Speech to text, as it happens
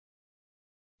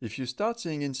If you start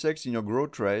seeing insects in your grow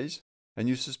trays, and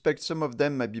you suspect some of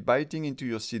them might be biting into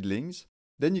your seedlings,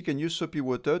 then you can use soapy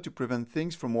water to prevent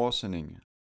things from worsening.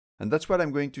 And that's what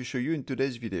I'm going to show you in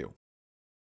today's video.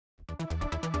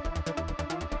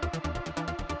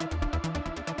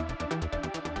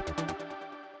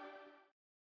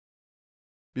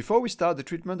 Before we start, the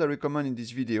treatment I recommend in this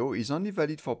video is only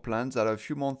valid for plants that are a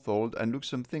few months old and look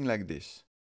something like this,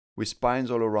 with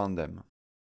spines all around them.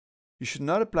 You should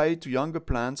not apply it to younger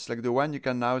plants like the one you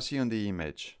can now see on the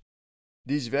image.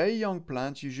 These very young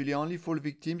plants usually only fall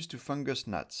victims to fungus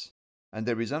gnats, and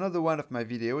there is another one of my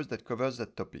videos that covers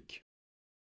that topic.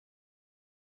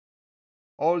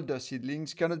 Older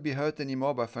seedlings cannot be hurt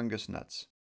anymore by fungus gnats.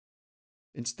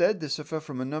 Instead, they suffer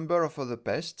from a number of other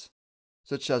pests,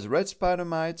 such as red spider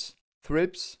mites,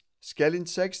 thrips, scale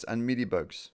insects, and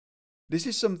mealybugs. This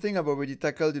is something I've already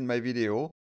tackled in my video,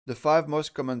 the 5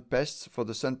 most common pests for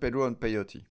the San Pedro and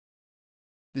Peyote.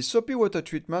 This soapy water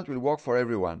treatment will work for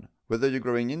everyone, whether you're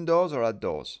growing indoors or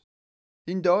outdoors.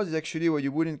 Indoors is actually where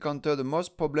you would encounter the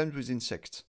most problems with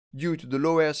insects, due to the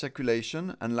low air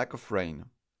circulation and lack of rain.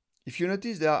 If you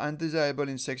notice there are undesirable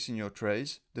insects in your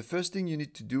trays, the first thing you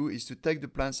need to do is to take the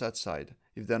plants outside,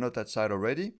 if they're not outside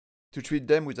already, to treat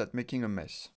them without making a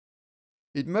mess.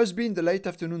 It must be in the late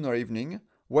afternoon or evening,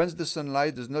 once the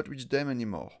sunlight does not reach them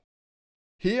anymore.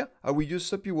 Here, I will use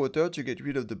soapy water to get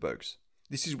rid of the bugs.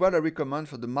 This is what I recommend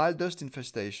for the mildest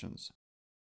infestations.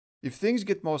 If things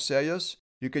get more serious,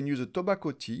 you can use a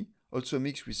tobacco tea, also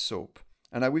mixed with soap,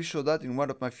 and I will show that in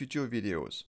one of my future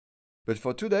videos. But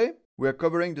for today, we are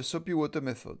covering the soapy water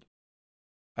method.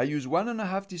 I use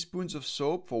 1.5 teaspoons of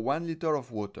soap for 1 liter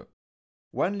of water.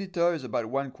 1 liter is about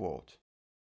 1 quart.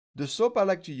 The soap I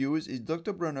like to use is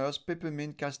Dr. Bronner's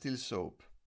Peppermint Castile soap.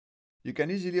 You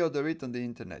can easily order it on the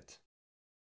internet.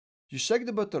 You shake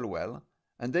the bottle well,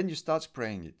 and then you start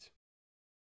spraying it.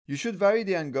 You should vary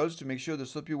the angles to make sure the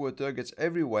soapy water gets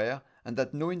everywhere and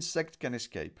that no insect can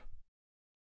escape.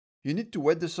 You need to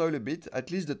wet the soil a bit, at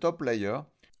least the top layer,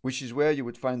 which is where you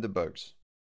would find the bugs.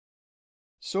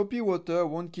 Soapy water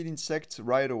won't kill insects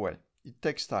right away. It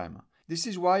takes time. This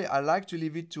is why I like to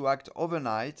leave it to act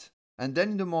overnight, and then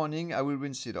in the morning I will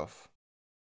rinse it off.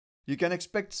 You can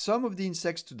expect some of the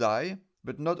insects to die,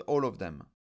 but not all of them,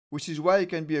 which is why it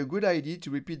can be a good idea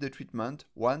to repeat the treatment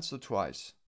once or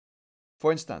twice.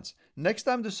 For instance, next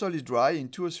time the soil is dry in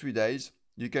 2 or 3 days,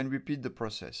 you can repeat the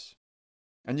process.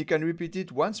 And you can repeat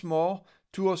it once more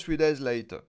 2 or 3 days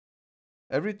later.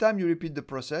 Every time you repeat the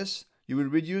process, you will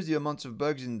reduce the amount of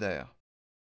bugs in there.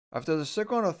 After the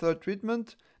second or third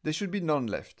treatment, there should be none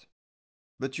left.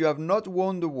 But you have not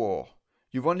won the war.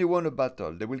 You've only won a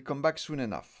battle. They will come back soon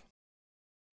enough.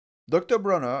 Dr.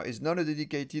 Bronner is not a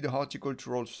dedicated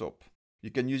horticultural soap. You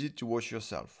can use it to wash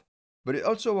yourself. But it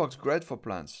also works great for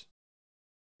plants.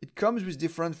 It comes with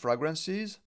different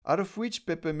fragrances, out of which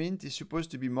peppermint is supposed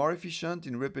to be more efficient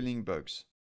in repelling bugs.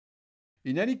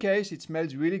 In any case, it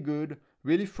smells really good,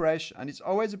 really fresh, and it's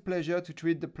always a pleasure to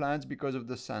treat the plants because of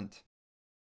the scent.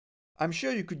 I'm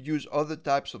sure you could use other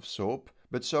types of soap,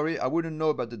 but sorry, I wouldn't know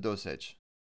about the dosage.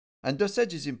 And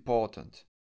dosage is important.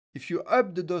 If you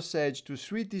up the dosage to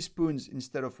 3 teaspoons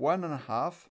instead of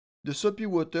 1.5, the soapy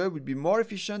water will be more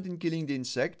efficient in killing the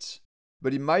insects,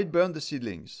 but it might burn the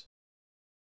seedlings.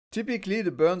 Typically,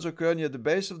 the burns occur near the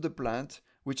base of the plant,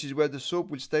 which is where the soap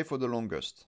will stay for the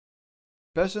longest.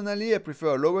 Personally, I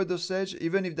prefer a lower dosage,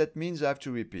 even if that means I have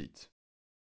to repeat.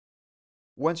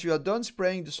 Once you are done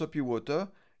spraying the soapy water,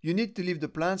 you need to leave the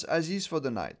plants as is for the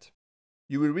night.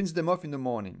 You will rinse them off in the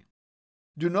morning.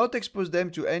 Do not expose them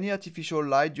to any artificial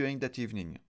light during that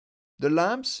evening. The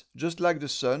lamps, just like the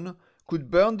sun,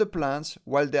 could burn the plants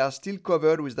while they are still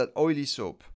covered with that oily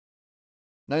soap.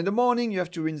 Now in the morning you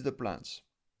have to rinse the plants.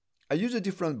 I use a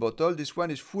different bottle, this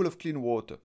one is full of clean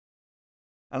water.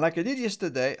 And like I did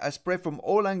yesterday, I spray from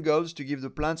all angles to give the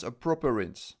plants a proper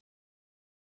rinse.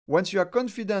 Once you are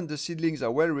confident the seedlings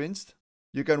are well rinsed,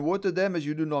 you can water them as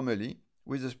you do normally,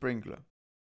 with a sprinkler.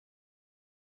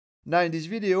 Now in this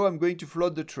video I'm going to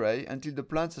float the tray until the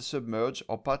plants are submerged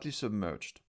or partly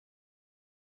submerged.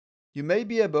 You may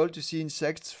be able to see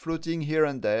insects floating here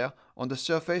and there on the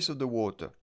surface of the water.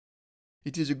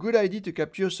 It is a good idea to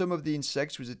capture some of the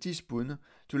insects with a teaspoon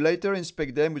to later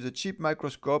inspect them with a cheap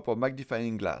microscope or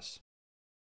magnifying glass.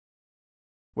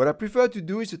 What I prefer to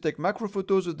do is to take macro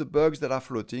photos of the bugs that are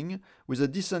floating with a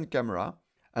decent camera,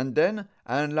 and then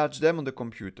I enlarge them on the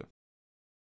computer.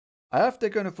 I have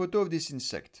taken a photo of this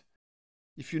insect.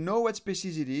 If you know what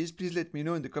species it is, please let me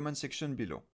know in the comment section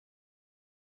below.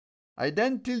 I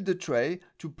then tilt the tray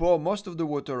to pour most of the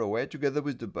water away together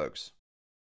with the bugs.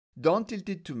 Don't tilt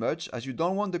it too much, as you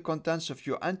don't want the contents of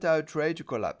your entire tray to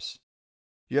collapse.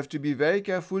 You have to be very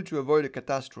careful to avoid a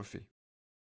catastrophe.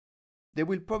 There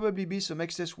will probably be some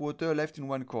excess water left in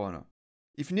one corner.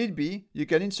 If need be, you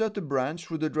can insert a branch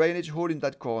through the drainage hole in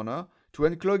that corner to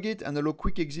unclog it and allow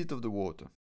quick exit of the water.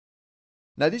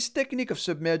 Now, this technique of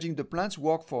submerging the plants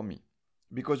worked for me,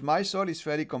 because my soil is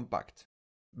fairly compact,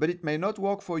 but it may not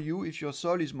work for you if your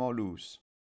soil is more loose.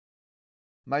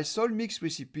 My soil mix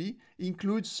recipe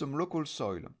includes some local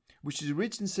soil, which is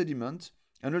rich in sediment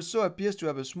and also appears to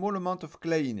have a small amount of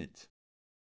clay in it.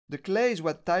 The clay is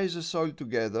what ties the soil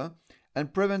together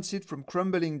and prevents it from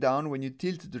crumbling down when you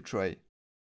tilt the tray.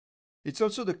 It's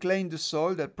also the clay in the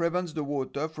soil that prevents the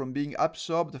water from being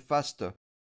absorbed faster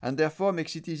and therefore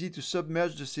makes it easy to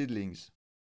submerge the seedlings.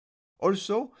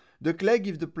 Also, the clay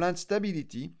gives the plant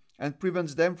stability and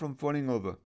prevents them from falling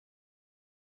over.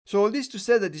 So all this to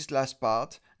say that this last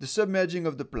part, the submerging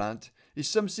of the plant, is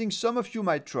something some of you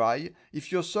might try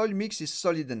if your soil mix is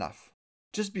solid enough.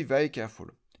 Just be very careful.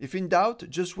 If in doubt,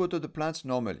 just water the plants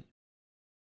normally.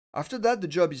 After that, the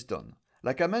job is done.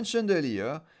 Like I mentioned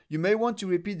earlier, you may want to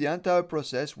repeat the entire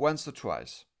process once or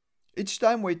twice. Each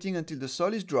time waiting until the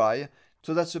soil is dry,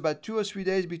 so that's about 2 or 3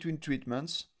 days between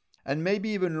treatments, and maybe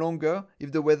even longer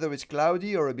if the weather is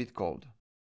cloudy or a bit cold.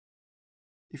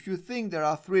 If you think there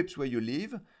are thrips where you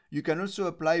live, you can also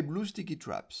apply blue sticky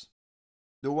traps.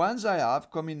 The ones I have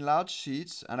come in large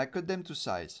sheets and I cut them to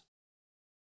size.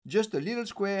 Just a little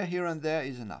square here and there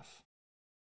is enough.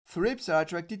 Thrips are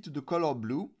attracted to the color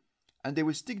blue and they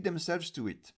will stick themselves to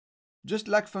it, just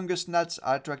like fungus gnats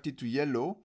are attracted to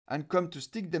yellow and come to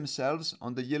stick themselves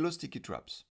on the yellow sticky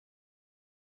traps.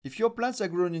 If your plants are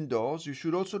grown indoors, you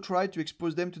should also try to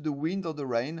expose them to the wind or the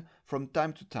rain from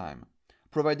time to time,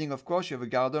 providing of course you have a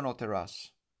garden or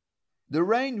terrace. The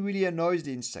rain really annoys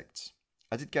the insects,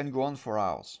 as it can go on for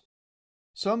hours.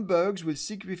 Some bugs will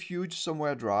seek refuge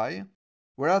somewhere dry,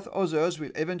 whereas others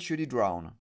will eventually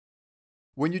drown.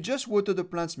 When you just water the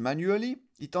plants manually,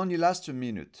 it only lasts a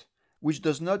minute, which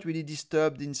does not really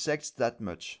disturb the insects that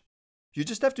much. You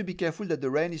just have to be careful that the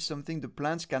rain is something the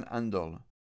plants can handle.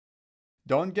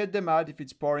 Don't get them mad if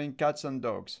it's pouring cats and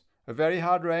dogs. A very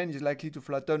hard rain is likely to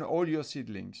flatten all your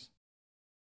seedlings.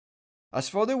 As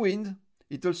for the wind,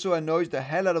 it also annoys the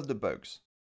hell out of the bugs.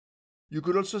 You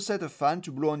could also set a fan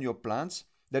to blow on your plants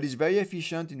that is very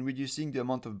efficient in reducing the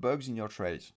amount of bugs in your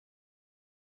trays.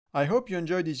 I hope you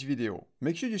enjoyed this video.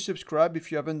 Make sure you subscribe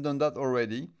if you haven't done that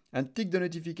already and tick the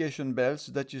notification bell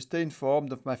so that you stay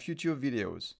informed of my future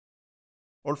videos.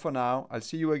 All for now, I'll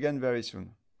see you again very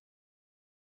soon.